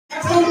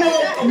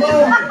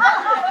moment.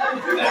 I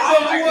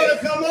said, you want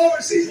to come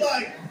over? She's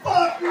like,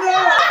 fuck no.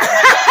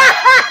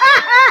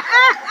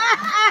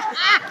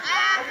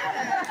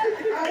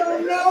 I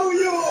don't know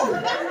you.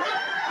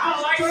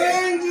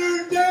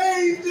 Stranger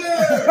danger.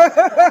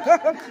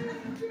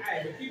 Hey,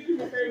 but keep your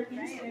favorite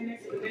thing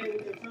next to the name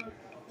with your tongue.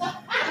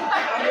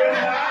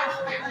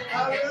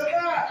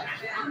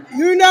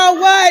 You know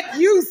what?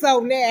 You so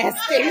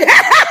nasty.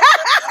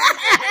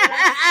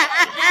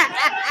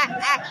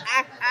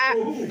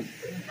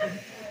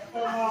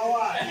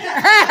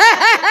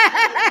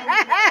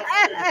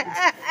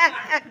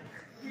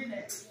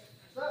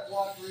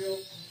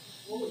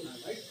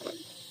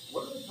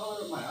 What is the color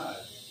of my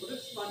eyes? What if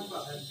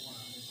SpongeBob has one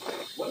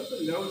eye? What if the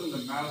nose and the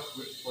mouth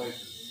switch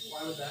places? Why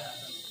would that happen?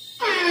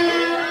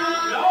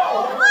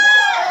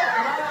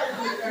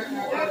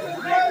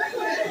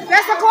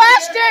 That's a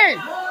question.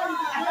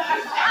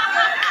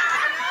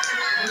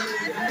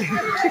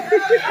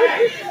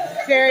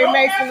 Terry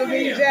Mason the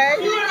DJ.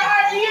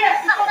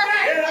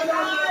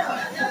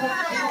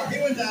 He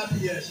went to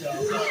IPS,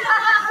 y'all.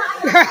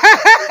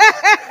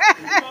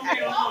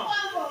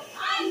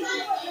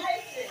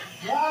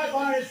 Why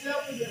by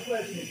itself is a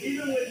question,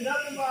 even with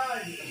nothing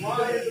behind it.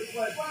 Why is a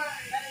question?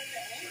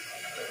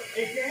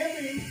 It can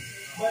be,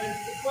 but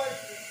it's the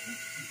question.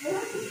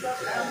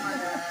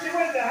 She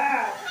went to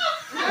house.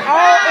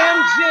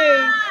 OMG.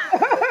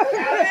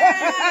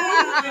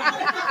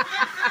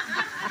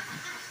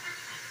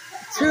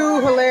 Too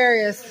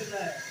hilarious.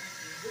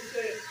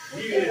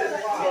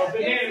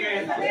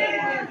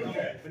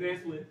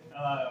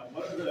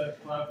 What are the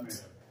clouds made of?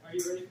 Are you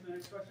ready for the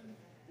next question?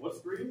 What's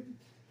green?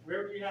 Where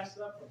were you asked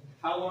that from?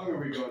 How long are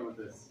we going with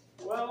this?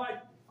 Well,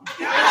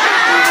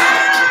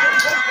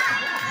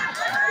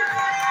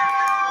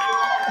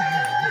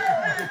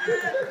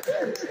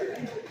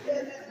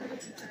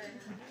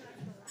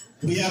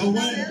 We have a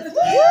winner.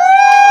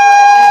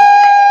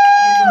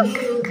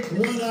 Another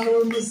 1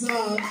 hour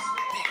massage.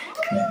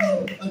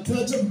 A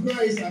touch of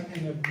grace. I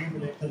can't remember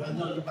that because I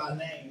know it by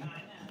name.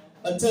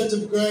 A touch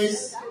of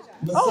grace.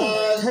 Massage.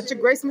 Oh, touch of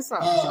grace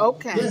massage.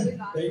 Okay.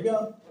 Yeah, there you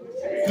go.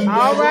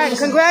 All right.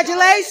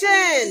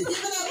 Congratulations.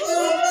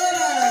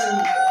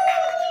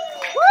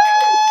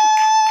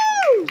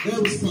 That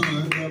was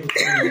fun.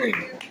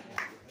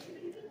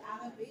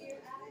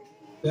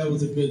 That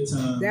was a good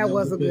time. That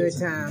was a good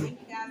time.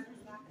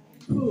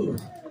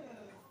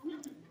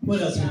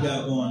 What else we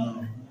got going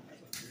on?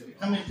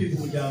 How many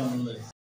people we got on the list?